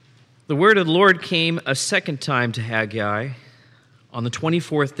The word of the Lord came a second time to Haggai on the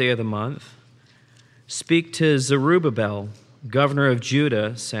 24th day of the month. Speak to Zerubbabel, governor of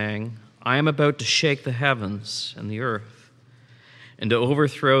Judah, saying, I am about to shake the heavens and the earth, and to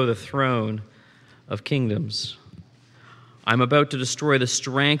overthrow the throne of kingdoms. I am about to destroy the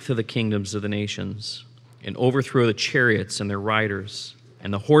strength of the kingdoms of the nations, and overthrow the chariots and their riders,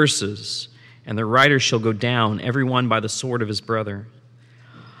 and the horses, and their riders shall go down, every one by the sword of his brother.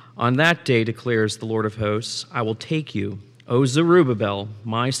 On that day, declares the Lord of hosts, I will take you, O Zerubbabel,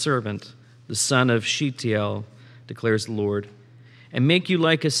 my servant, the son of Shealtiel, declares the Lord, and make you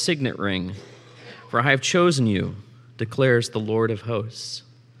like a signet ring, for I have chosen you, declares the Lord of hosts.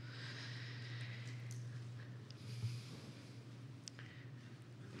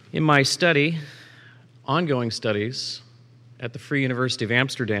 In my ongoing studies at the Free University of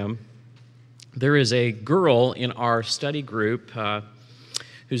Amsterdam, there is a girl in our study group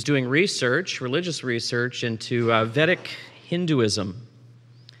who's doing religious research into Vedic Hinduism.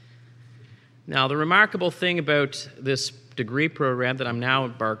 Now, the remarkable thing about this degree program that I'm now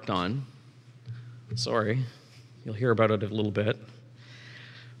embarked on, you'll hear about it a little bit,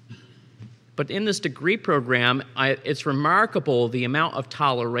 but in this degree program, it's remarkable the amount of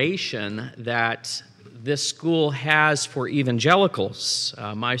toleration that this school has for evangelicals.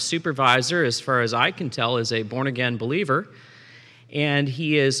 My supervisor, as far as I can tell, is a born-again believer, and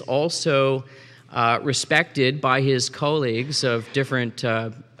he is also respected by his colleagues of different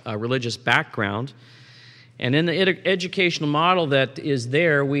religious background. And in the educational model that is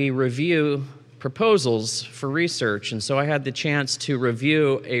there, we review proposals for research. And so I had the chance to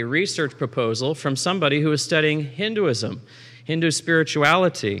review a research proposal from somebody who was studying Hinduism, Hindu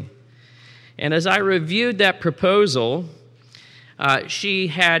spirituality. And as I reviewed that proposal, she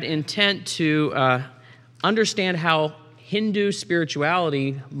had intent to understand how Hindu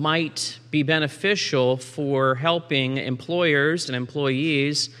spirituality might be beneficial for helping employers and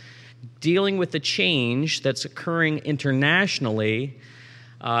employees dealing with the change that's occurring internationally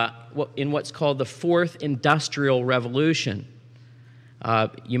in what's called the Fourth Industrial Revolution.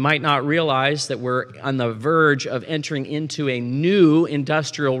 You might not realize that we're on the verge of entering into a new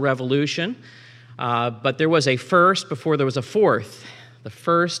industrial revolution, but there was a first before there was a fourth. The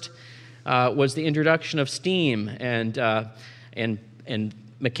first was the introduction of steam and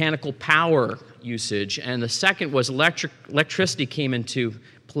mechanical power usage, and the second was electricity came into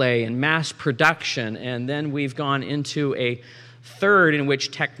play and mass production, and then we've gone into a third in which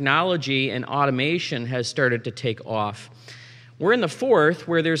technology and automation has started to take off. We're in the fourth,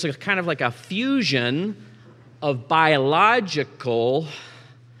 where there's a kind of like a fusion of biological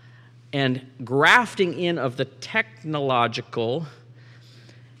and grafting in of the technological.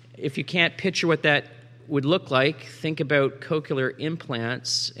 If you can't picture what that would look like, think about cochlear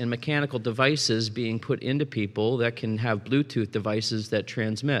implants and mechanical devices being put into people that can have Bluetooth devices that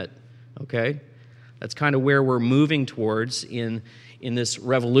transmit, okay? That's kind of where we're moving towards in this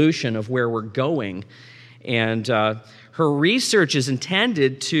revolution of where we're going. And her research is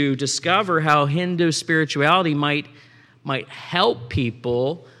intended to discover how Hindu spirituality might help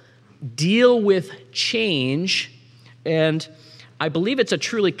people deal with change, and I believe it's a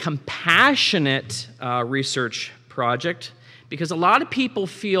truly compassionate research project, because a lot of people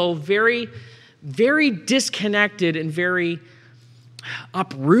feel very, very disconnected and very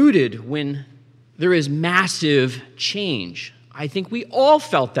uprooted when there is massive change. I think we all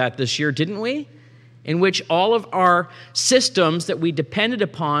felt that this year, didn't we? In which all of our systems that we depended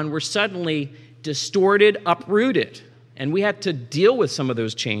upon were suddenly distorted, uprooted, and we had to deal with some of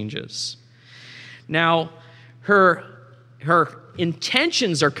those changes. Now, her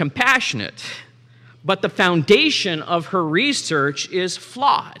intentions are compassionate, but the foundation of her research is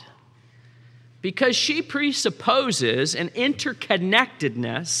flawed, because she presupposes an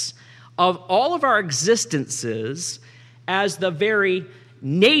interconnectedness of all of our existences as the very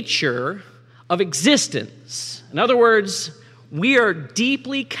nature of existence. In other words, we are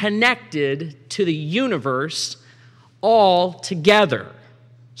deeply connected to the universe all together,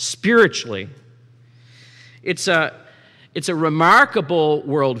 spiritually. It's a remarkable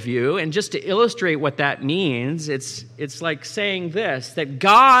worldview, and just to illustrate what that means, it's like saying this, that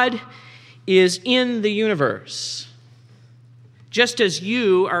God is in the universe, just as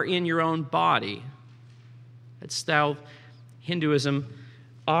you are in your own body. That's how Hinduism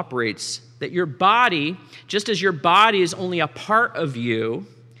operates, that your body, just as your body is only a part of you,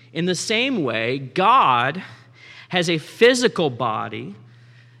 in the same way, God has a physical body,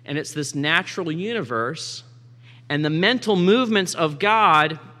 and it's this natural universe, and the mental movements of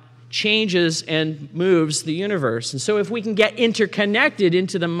God changes and moves the universe. And so if we can get interconnected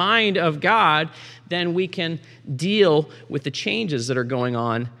into the mind of God, then we can deal with the changes that are going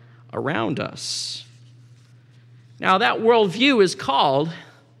on around us. Now, that worldview is called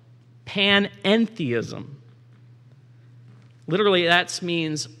panentheism. Literally, that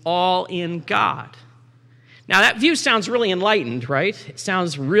means all in God. Now, that view sounds really enlightened, right? It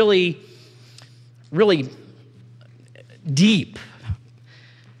sounds really, really deep.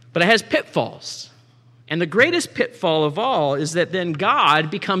 But it has pitfalls. And the greatest pitfall of all is that then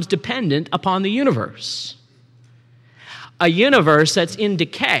God becomes dependent upon the universe. A universe that's in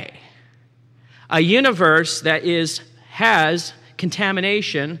decay. A universe that has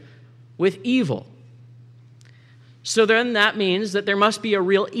contamination with evil. So then that means that there must be a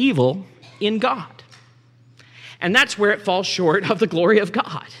real evil in God. And that's where it falls short of the glory of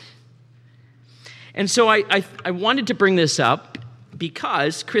God. And so I wanted to bring this up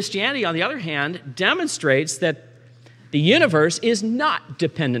because Christianity, on the other hand, demonstrates that the universe is not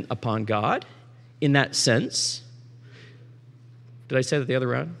dependent upon God in that sense. Did I say that the other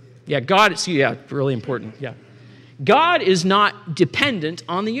round? Yeah, really important. Yeah. God is not dependent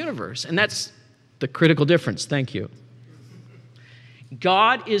on the universe, and that's the critical difference. Thank you.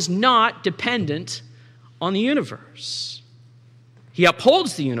 God is not dependent on the universe. He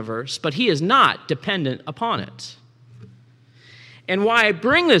upholds the universe, but he is not dependent upon it. And why I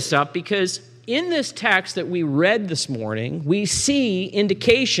bring this up, because in this text that we read this morning, we see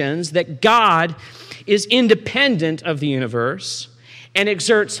indications that God is independent of the universe and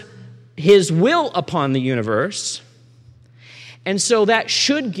exerts his will upon the universe. And so that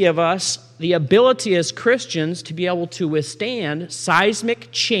should give us the ability as Christians to be able to withstand seismic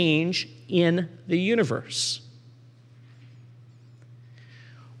change in the universe.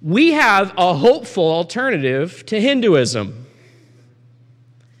 We have a hopeful alternative to Hinduism.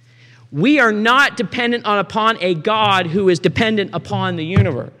 We are not dependent upon a God who is dependent upon the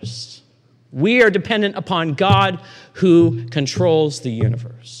universe. We are dependent upon God who controls the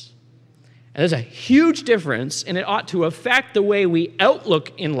universe. And there's a huge difference, and it ought to affect the way we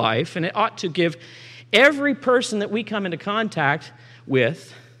outlook in life, and it ought to give every person that we come into contact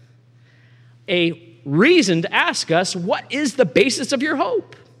with a reason to ask us, what is the basis of your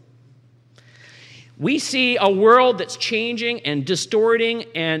hope? We see a world that's changing and distorting,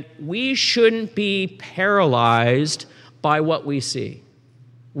 and we shouldn't be paralyzed by what we see.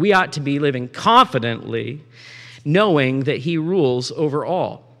 We ought to be living confidently, knowing that he rules over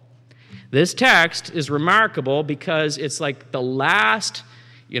all. This text is remarkable because it's like the last,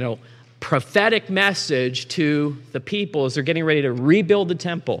 prophetic message to the people as they're getting ready to rebuild the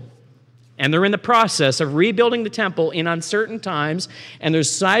temple. And they're in the process of rebuilding the temple in uncertain times, and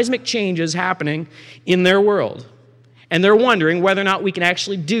there's seismic changes happening in their world. And they're wondering whether or not we can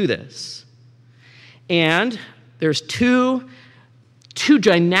actually do this. And there's two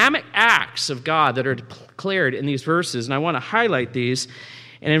dynamic acts of God that are declared in these verses, and I want to highlight these.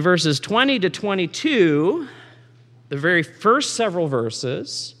 And in verses 20 to 22, the very first several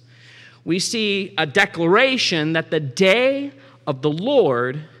verses, we see a declaration that the day of the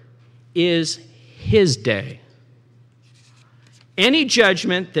Lord is his day. Any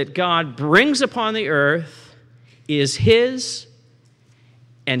judgment that God brings upon the earth is his,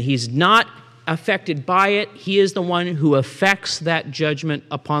 and he's not affected by it. He is the one who affects that judgment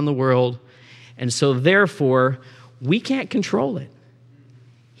upon the world, and so therefore, we can't control it.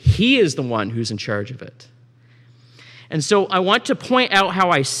 He is the one who's in charge of it. And so I want to point out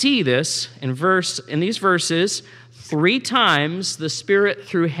how I see this in these verses. 3 times the Spirit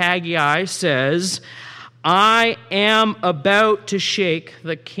through Haggai says, I am about to shake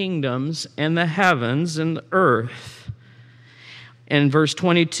the kingdoms and the heavens and the earth. And verse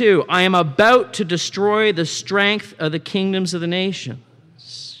 22, I am about to destroy the strength of the kingdoms of the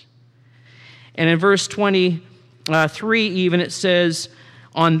nations. And in verse 23 even it says,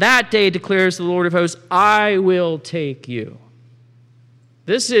 on that day declares the Lord of hosts, I will take you.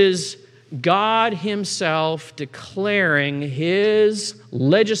 This is God himself declaring his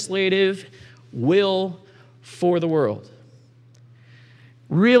legislative will for the world.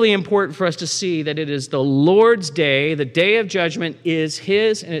 Really important for us to see that it is the Lord's day. The day of judgment is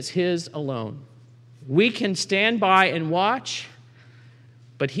his, and it's his alone. We can stand by and watch,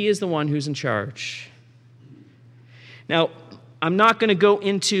 but he is the one who's in charge. Now, I'm not going to go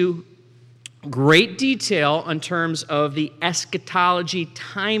into great detail in terms of the eschatology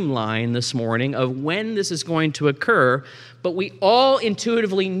timeline this morning of when this is going to occur, but we all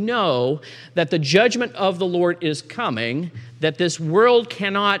intuitively know that the judgment of the Lord is coming, that this world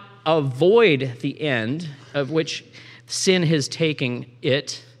cannot avoid the end of which sin has taken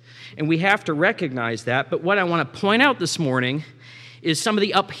it, And we have to recognize that. But what I want to point out this morning is some of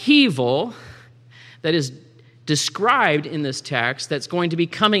the upheaval that is described in this text that's going to be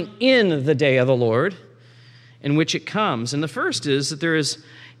coming in the day of the Lord, in which it comes. And the first is that there is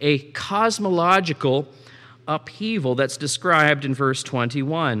a cosmological upheaval that's described in verse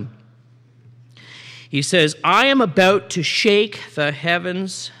 21. He says, I am about to shake the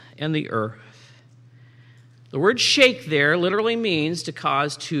heavens and the earth. The word shake there literally means to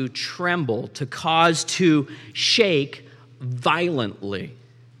cause to tremble, to cause to shake violently.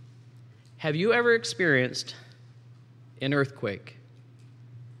 Have you ever experienced an earthquake?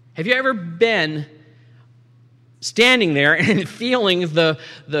 Have you ever been standing there and feeling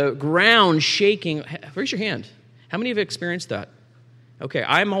the ground shaking? Raise your hand. How many of you have experienced that? Okay,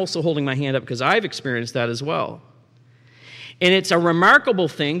 I'm also holding my hand up because I've experienced that as well. And it's a remarkable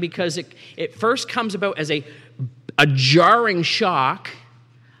thing because it first comes about as a jarring shock,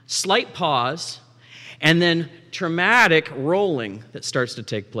 slight pause, and then traumatic rolling that starts to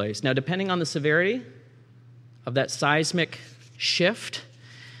take place. Now, depending on the severity of that seismic shift,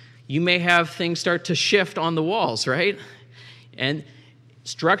 you may have things start to shift on the walls, right? And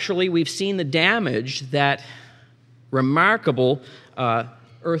structurally, we've seen the damage that remarkable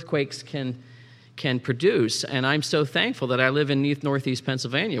earthquakes can produce. And I'm so thankful that I live in northeast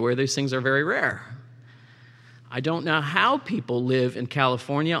Pennsylvania, where these things are very rare. I don't know how people live in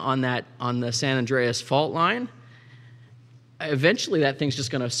California on the San Andreas fault line. Eventually, that thing's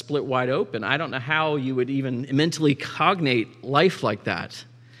just going to split wide open. I don't know how you would even mentally cognate life like that.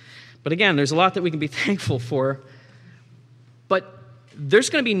 But again, there's a lot that we can be thankful for. But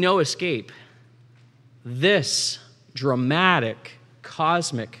there's going to be no escape. This dramatic,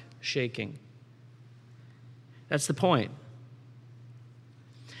 cosmic shaking. That's the point.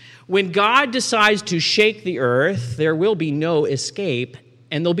 When God decides to shake the earth, there will be no escape,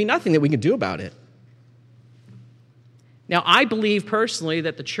 and there'll be nothing that we can do about it. Now, I believe personally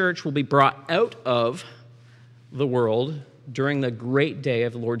that the church will be brought out of the world during the great day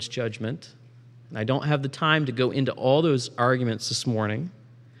of the Lord's judgment. And I don't have the time to go into all those arguments this morning.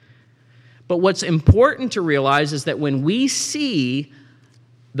 But what's important to realize is that when we see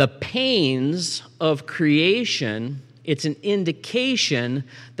the pains of creation, it's an indication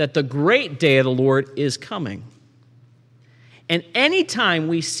that the great day of the Lord is coming. And anytime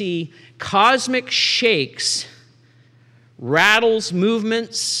we see cosmic shakes, rattles,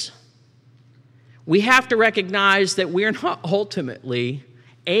 movements, we have to recognize that we're not ultimately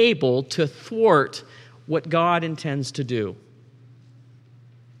able to thwart what God intends to do.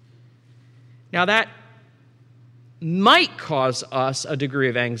 Now, that might cause us a degree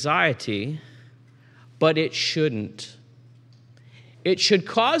of anxiety, but it shouldn't. It should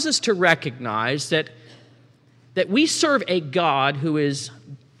cause us to recognize that we serve a God who is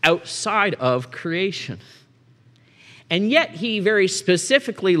outside of creation. And yet he very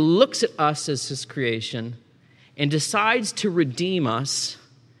specifically looks at us as his creation and decides to redeem us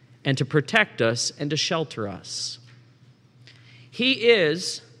and to protect us and to shelter us. He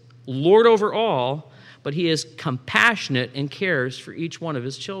is Lord over all, but he is compassionate and cares for each one of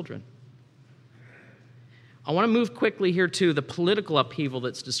his children. I want to move quickly here to the political upheaval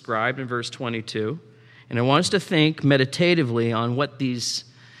that's described in verse 22, and I want us to think meditatively on what these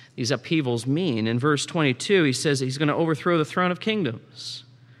upheavals mean. In verse 22, he says that he's going to overthrow the throne of kingdoms,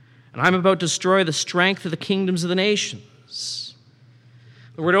 and I'm about to destroy the strength of the kingdoms of the nations.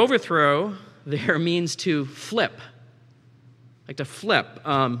 The word overthrow there means to flip, like to flip,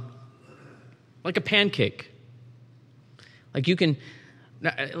 like a pancake. Like you can,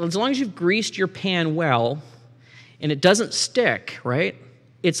 as long as you've greased your pan well and it doesn't stick, right?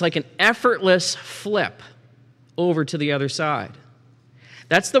 It's like an effortless flip over to the other side.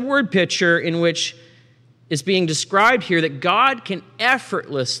 That's the word picture in which is being described here, that God can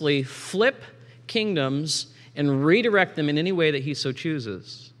effortlessly flip kingdoms and redirect them in any way that he so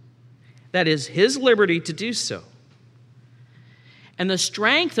chooses. That is his liberty to do so. And the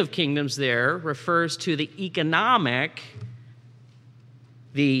strength of kingdoms there refers to the economic,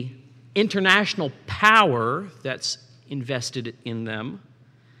 the international power that's invested in them.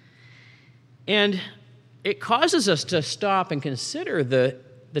 And it causes us to stop and consider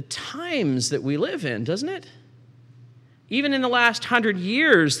the times that we live in, doesn't it? Even in the last 100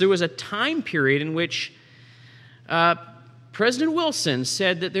 years, there was a time period in which President Wilson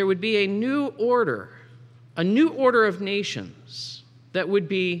said that there would be a new order of nations that would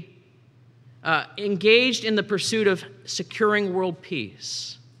be engaged in the pursuit of securing world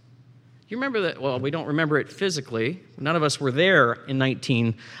peace. You remember that? Well, we don't remember it physically. None of us were there in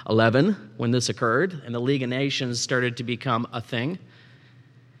 1911 when this occurred and the League of Nations started to become a thing.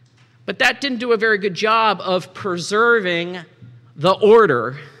 But that didn't do a very good job of preserving the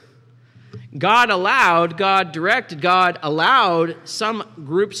order. God allowed some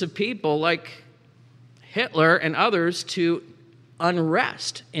groups of people like Hitler and others to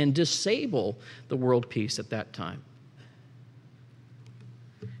unrest and disable the world peace at that time.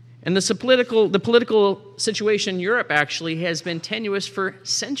 And the political situation in Europe actually has been tenuous for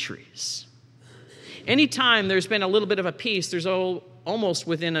centuries. Anytime there's been a little bit of a peace, there's almost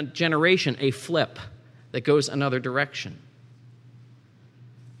within a generation a flip that goes another direction.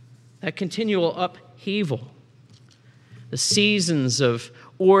 That continual upheaval, the seasons of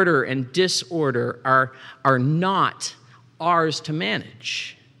order and disorder are not ours to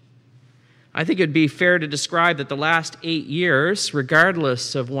manage. I think it would be fair to describe that the last 8 years,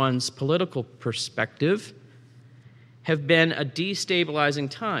 regardless of one's political perspective, have been a destabilizing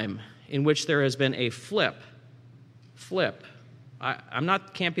time in which there has been a flip.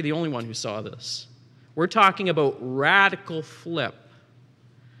 Can't be the only one who saw this. We're talking about radical flip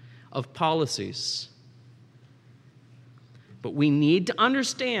of policies. But we need to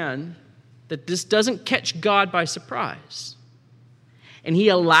understand that this doesn't catch God by surprise. And he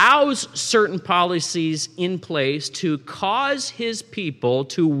allows certain policies in place to cause his people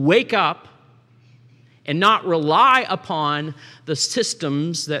to wake up and not rely upon the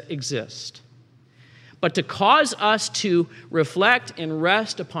systems that exist, but to cause us to reflect and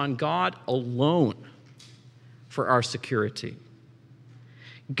rest upon God alone for our security.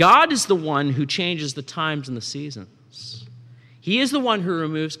 God is the one who changes the times and the seasons. He is the one who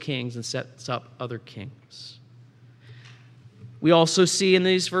removes kings and sets up other kings. We also see in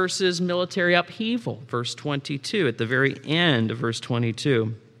these verses military upheaval. Verse 22, at the very end of verse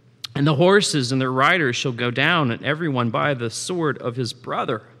 22. And the horses and their riders shall go down, and everyone by the sword of his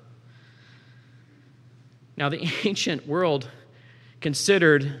brother. Now, the ancient world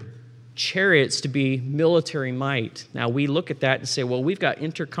considered chariots to be military might. Now, we look at that and say, well, we've got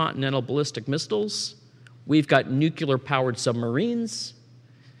intercontinental ballistic missiles. We've got nuclear-powered submarines.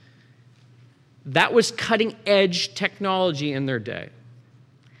 That was cutting-edge technology in their day.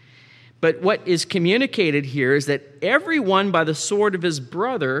 But what is communicated here is that everyone by the sword of his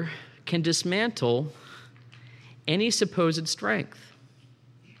brother can dismantle any supposed strength.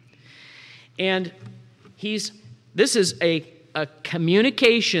 And this is a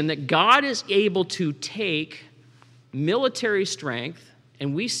communication that God is able to take military strength,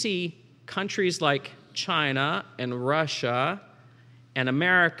 and we see countries like China and Russia and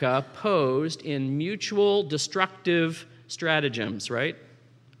America posed in mutual destructive stratagems, right?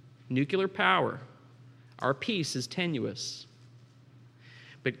 Nuclear power. Our peace is tenuous.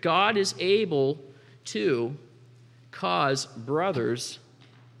 But God is able to cause brothers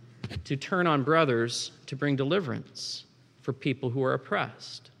to turn on brothers to bring deliverance for people who are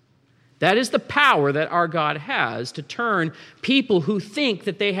oppressed. That is the power that our God has to turn people who think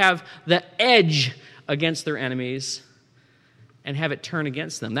that they have the edge against their enemies and have it turn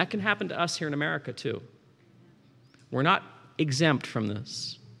against them. That can happen to us here in America too. We're not exempt from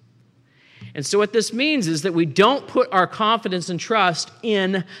this. And so what this means is that we don't put our confidence and trust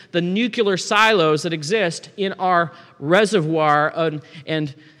in the nuclear silos that exist in our reservoir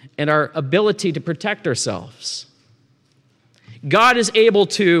and our ability to protect ourselves. God is able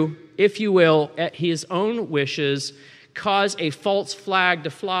to, if you will, at his own wishes, cause a false flag to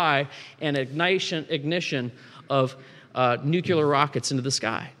fly and ignition of nuclear rockets into the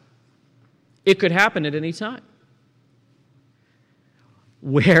sky. It could happen at any time.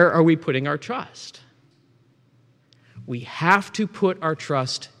 Where are we putting our trust? We have to put our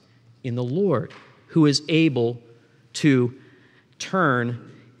trust in the Lord, who is able to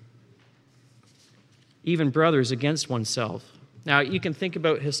turn even brothers against oneself. Now, you can think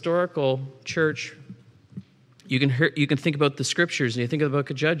about historical church. You can think about the scriptures, and you think of the book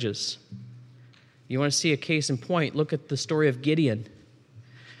of Judges. You want to see a case in point, look at the story of Gideon.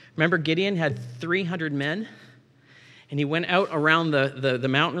 Remember, Gideon had 300 men, and he went out around the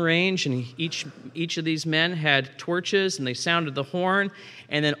mountain range, and each of these men had torches, and they sounded the horn,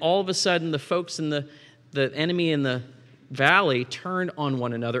 and then all of a sudden the folks in the enemy in the valley turned on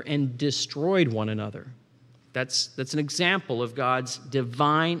one another and destroyed one another. That's an example of God's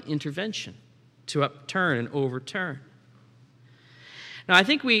divine intervention to upturn and overturn. Now, I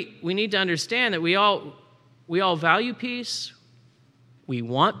think we need to understand that we all value peace. We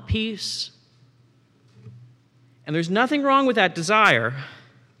want peace. And there's nothing wrong with that desire.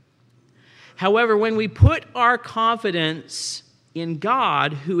 However, when we put our confidence in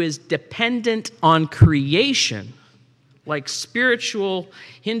God, who is dependent on creation, like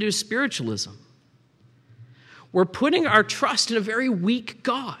Hindu spiritualism, we're putting our trust in a very weak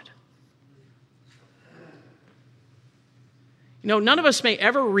God. None of us may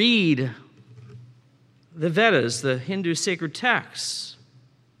ever read the Vedas, the Hindu sacred texts,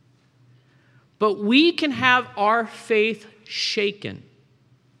 but we can have our faith shaken.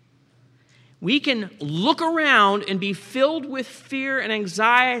 We can look around and be filled with fear and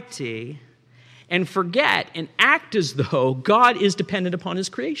anxiety and forget and act as though God is dependent upon his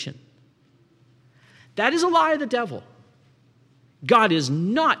creation. That is a lie of the devil. God is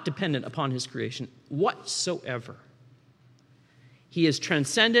not dependent upon his creation whatsoever. He is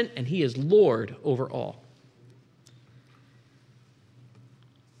transcendent and he is Lord over all.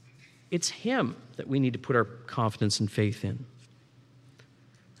 It's him that we need to put our confidence and faith in.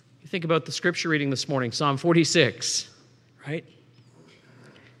 You think about the scripture reading this morning, Psalm 46, right?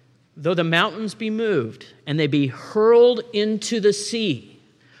 Though the mountains be moved and they be hurled into the sea,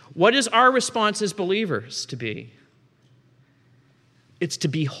 what is our response as believers to be? It's to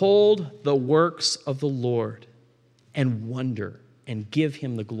behold the works of the Lord and wonder and give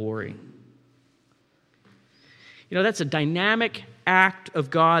him the glory. That's a dynamic act of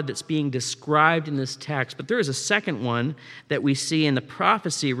God that's being described in this text. But there is a second one that we see in the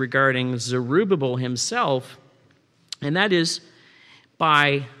prophecy regarding Zerubbabel himself, and that is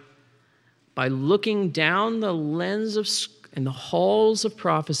by looking down the lens of and the halls of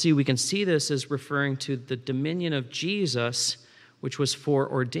prophecy, we can see this as referring to the dominion of Jesus, which was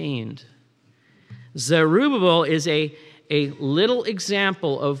foreordained. Zerubbabel is a little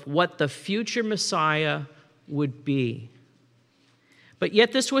example of what the future Messiah would be. But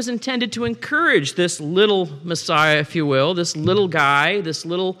yet this was intended to encourage this little Messiah, if you will, this little guy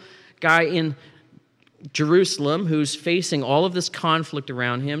in Jerusalem who's facing all of this conflict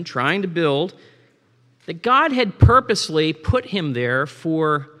around him, trying to build, that God had purposely put him there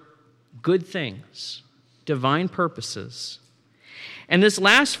for good things, divine purposes. And this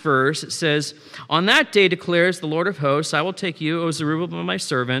last verse, it says, "On that day declares the Lord of hosts, I will take you, O Zerubbabel, my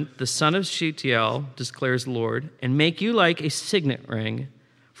servant, the son of Shealtiel, declares the Lord, and make you like a signet ring,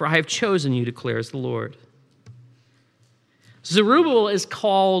 for I have chosen you, declares the Lord." Zerubbabel is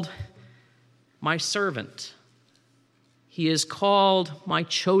called my servant. He is called my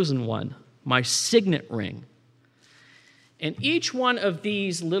chosen one, my signet ring. And each one of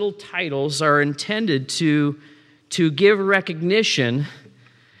these little titles are intended to give recognition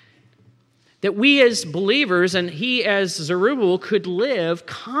that we as believers and he as Zerubbabel could live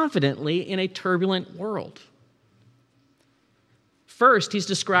confidently in a turbulent world. First, he's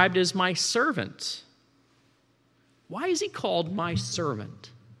described as my servant. Why is he called my servant?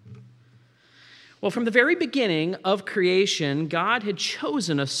 Well, from the very beginning of creation, God had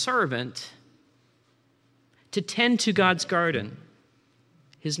chosen a servant to tend to God's garden.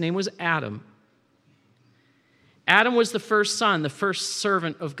 His name was Adam. Adam was the first son, the first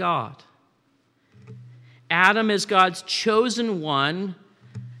servant of God. Adam, as God's chosen one,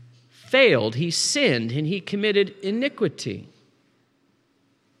 failed. He sinned and he committed iniquity.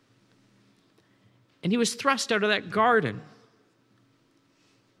 And he was thrust out of that garden.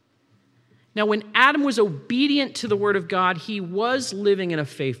 Now, when Adam was obedient to the word of God, he was living in a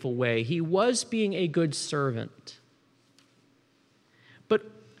faithful way. He was being a good servant.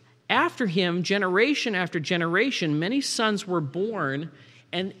 But after him, generation after generation, many sons were born,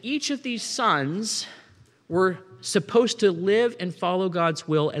 and each of these sons were supposed to live and follow God's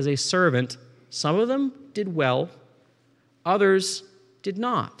will as a servant. Some of them did well, others did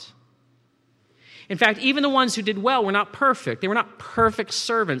not. In fact, even the ones who did well were not perfect. They were not perfect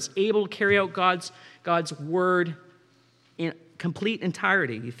servants, able to carry out God's word in complete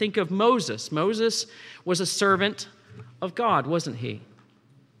entirety. You think of Moses. Moses was a servant of God, wasn't he?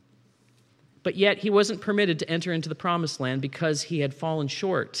 But yet he wasn't permitted to enter into the promised land because he had fallen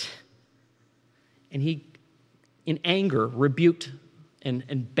short. And he, in anger, rebuked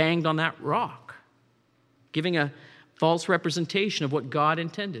and banged on that rock, giving a false representation of what God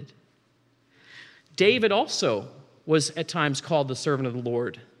intended. David also was at times called the servant of the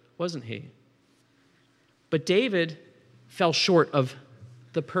Lord, wasn't he? But David fell short of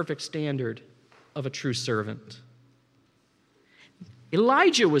the perfect standard of a true servant.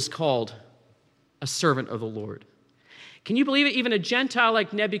 Elijah was called a servant of the Lord. Can you believe it? Even a Gentile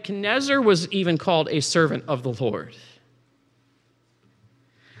like Nebuchadnezzar was even called a servant of the Lord.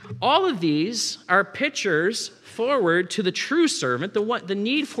 All of these are pictures forward to the true servant, the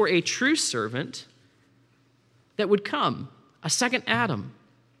need for a true servant that would come, a second Adam.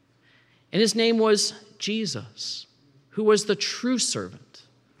 And his name was Jesus, who was the true servant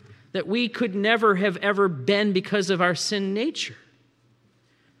that we could never have ever been because of our sin nature.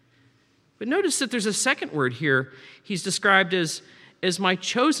 But notice that there's a second word here. He's described as my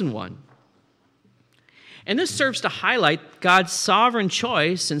chosen one. And this serves to highlight God's sovereign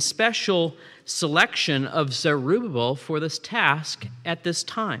choice and special selection of Zerubbabel for this task at this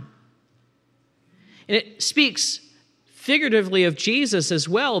time. And it speaks figuratively of Jesus as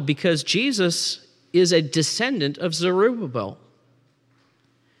well, because Jesus is a descendant of Zerubbabel.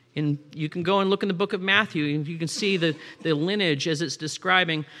 And you can go and look in the book of Matthew, and you can see the lineage as it's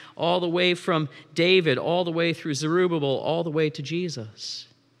describing all the way from David, all the way through Zerubbabel, all the way to Jesus.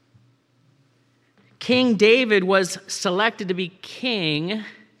 King David was selected to be king,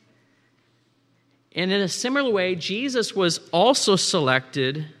 and in a similar way, Jesus was also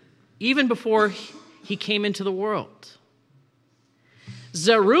selected even before he came into the world.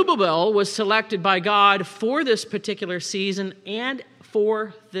 Zerubbabel was selected by God for this particular season and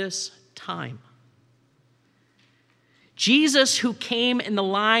for this time. Jesus, who came in the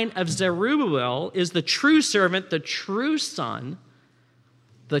line of Zerubbabel, is the true servant, the true son,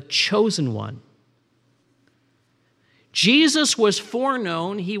 the chosen one. Jesus was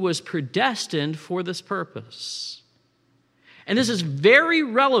foreknown, he was predestined for this purpose. And this is very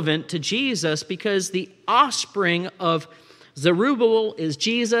relevant to Jesus because the offspring of Zerubbabel is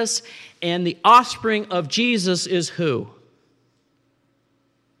Jesus, and the offspring of Jesus is who?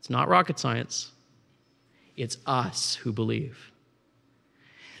 It's not rocket science. It's us who believe.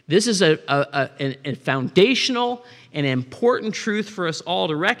 This is a foundational and important truth for us all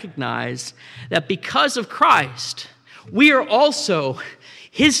to recognize, that because of Christ, we are also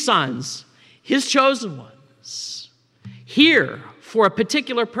his sons, his chosen ones, here for a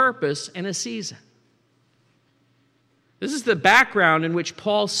particular purpose and a season. This is the background in which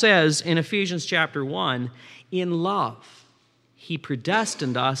Paul says in Ephesians chapter 1, in love, he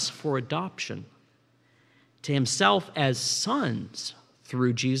predestined us for adoption to himself as sons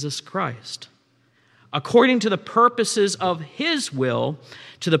through Jesus Christ, according to the purposes of his will,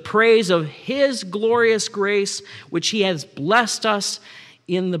 to the praise of his glorious grace, which he has blessed us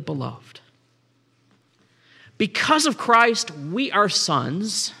in the beloved. Because of Christ, we are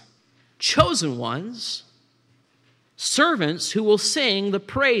sons, chosen ones, servants who will sing the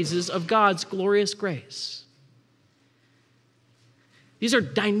praises of God's glorious grace. These are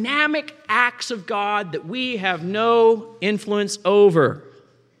dynamic acts of God that we have no influence over.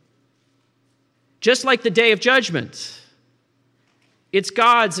 Just like the day of judgment, it's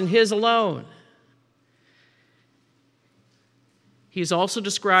God's and his alone. He is also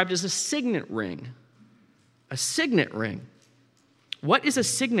described as a signet ring. A signet ring. What is a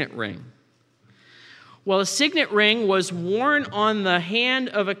signet ring? Well, a signet ring was worn on the hand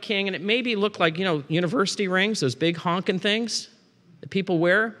of a king, and it maybe looked like, university rings, those big honking things that people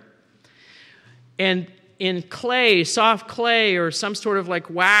wear. And in clay, soft clay, or some sort of like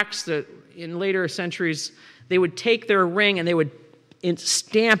wax that in later centuries, they would take their ring and they would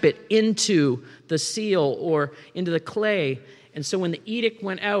stamp it into the seal or into the clay. And so when the edict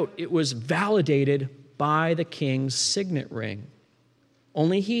went out, it was validated by the king's signet ring.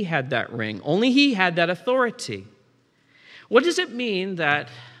 Only he had that ring. Only he had that authority. What does it mean that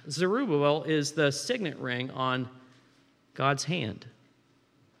Zerubbabel is the signet ring on God's hand?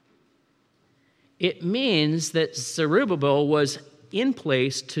 It means that Zerubbabel was in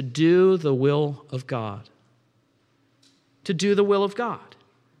place to do the will of God. To do the will of God.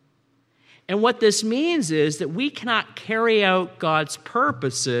 And what this means is that we cannot carry out God's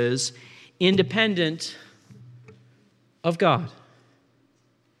purposes independent of God.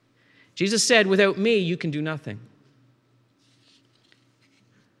 Jesus said, without me, you can do nothing.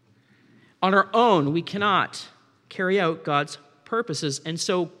 On our own, we cannot carry out God's purposes. And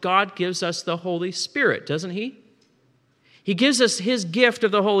so God gives us the Holy Spirit, doesn't he? He gives us his gift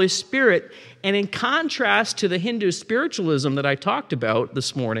of the Holy Spirit. And in contrast to the Hindu spiritualism that I talked about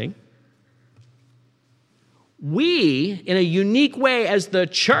this morning, we, in a unique way as the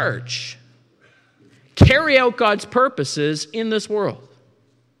church, carry out God's purposes in this world.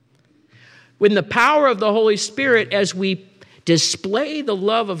 With the power of the Holy Spirit, as we display the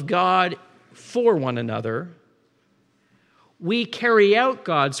love of God for one another, we carry out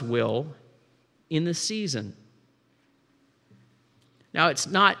God's will in the season. Now, it's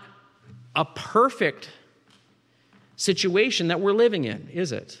not a perfect situation that we're living in,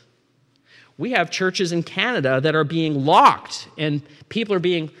 is it? We have churches in Canada that are being locked, and people are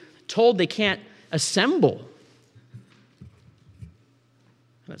being told they can't assemble.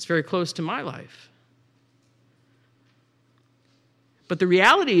 That's very close to my life. But the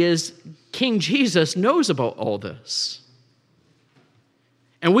reality is, King Jesus knows about all this.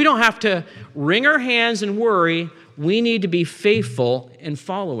 And we don't have to wring our hands and worry. We need to be faithful in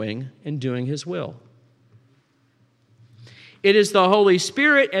following and doing his will. It is the Holy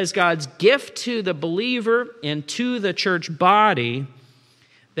Spirit as God's gift to the believer and to the church body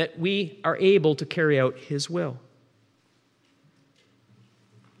that we are able to carry out His will.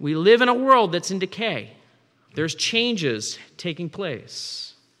 We live in a world that's in decay. There's changes taking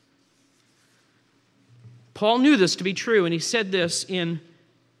place. Paul knew this to be true, and he said this in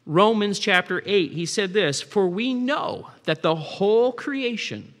Romans chapter 8. He said this, "For we know that the whole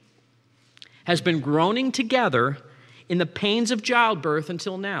creation has been groaning together in the pains of childbirth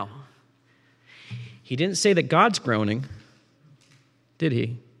until now." He didn't say that God's groaning, did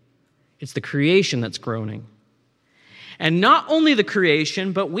he? It's the creation that's groaning. And not only the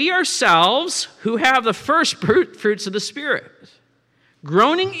creation, but we ourselves who have the first fruits of the Spirit,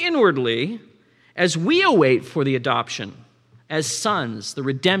 groaning inwardly as we await for the adoption as sons, the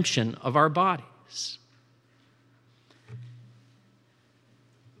redemption of our bodies.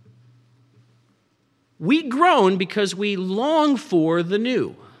 We groan because we long for the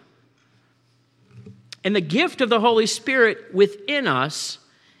new. And the gift of the Holy Spirit within us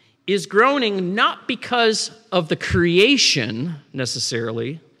is groaning not because of the creation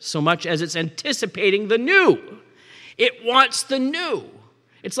necessarily, so much as it's anticipating the new. It wants the new.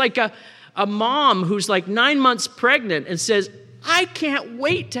 It's like a mom who's like 9 months pregnant and says, "I can't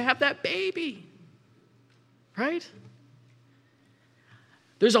wait to have that baby." Right?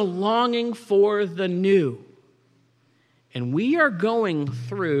 There's a longing for the new. And we are going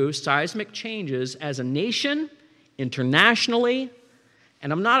through seismic changes as a nation, internationally,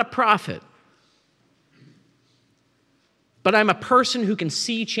 and I'm not a prophet, but I'm a person who can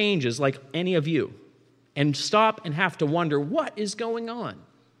see changes like any of you and stop and have to wonder, what is going on?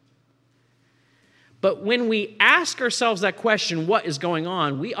 But when we ask ourselves that question, what is going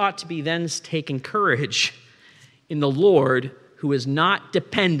on, we ought to be then taking courage in the Lord, who is not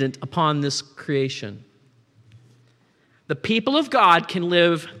dependent upon this creation. The people of God can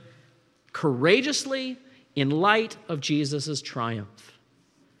live courageously in light of Jesus' triumph.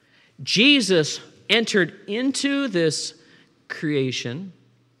 Jesus entered into this creation.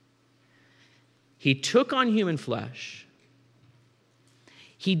 He took on human flesh.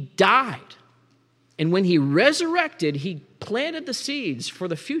 He died. And when he resurrected, he planted the seeds for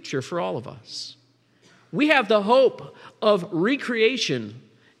the future for all of us. We have the hope of recreation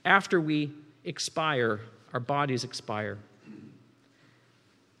after we expire, our bodies expire.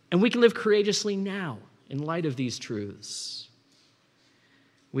 And we can live courageously now in light of these truths.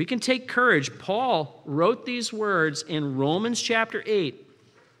 We can take courage. Paul wrote these words in Romans chapter 8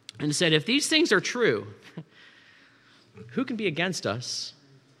 and said, if these things are true, who can be against us?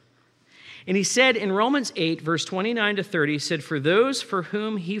 And he said in Romans 8, verse 29 to 30, he said, "For those for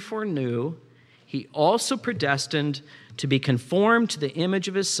whom he foreknew, he also predestined to be conformed to the image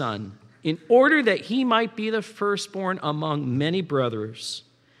of his Son, in order that he might be the firstborn among many brothers.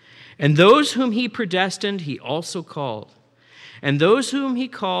 And those whom he predestined, he also called. And those whom he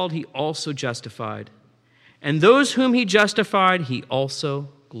called, he also justified. And those whom he justified, he also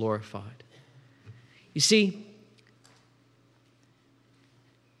glorified." You see,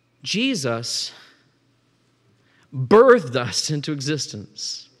 Jesus birthed us into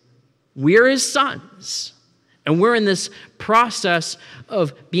existence. We're his sons, and we're in this process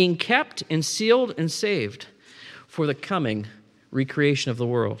of being kept and sealed and saved for the coming recreation of the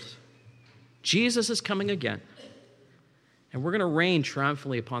world. Jesus is coming again, and we're going to reign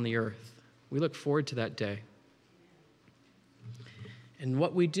triumphantly upon the earth. We look forward to that day. And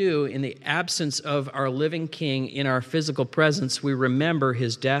what we do in the absence of our living King in our physical presence, we remember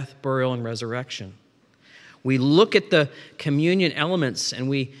his death, burial, and resurrection. We look at the communion elements and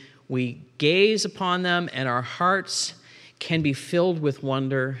we gaze upon them, and our hearts can be filled with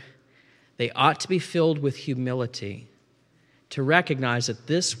wonder. They ought to be filled with humility to recognize that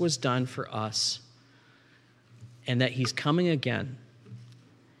this was done for us and that he's coming again.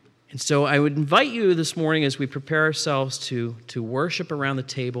 And so I would invite you this morning as we prepare ourselves to worship around the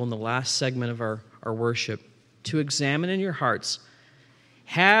table in the last segment of our worship, to examine in your hearts,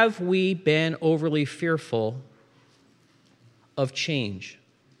 have we been overly fearful of change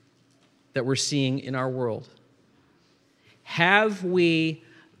that we're seeing in our world? Have we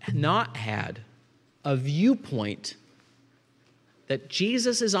not had a viewpoint that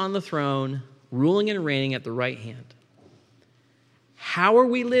Jesus is on the throne, ruling and reigning at the right hand? How are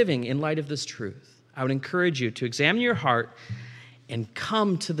we living in light of this truth? I would encourage you to examine your heart and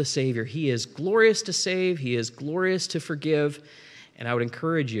come to the Savior. He is glorious to save. He is glorious to forgive. And I would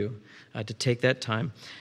encourage you to take that time.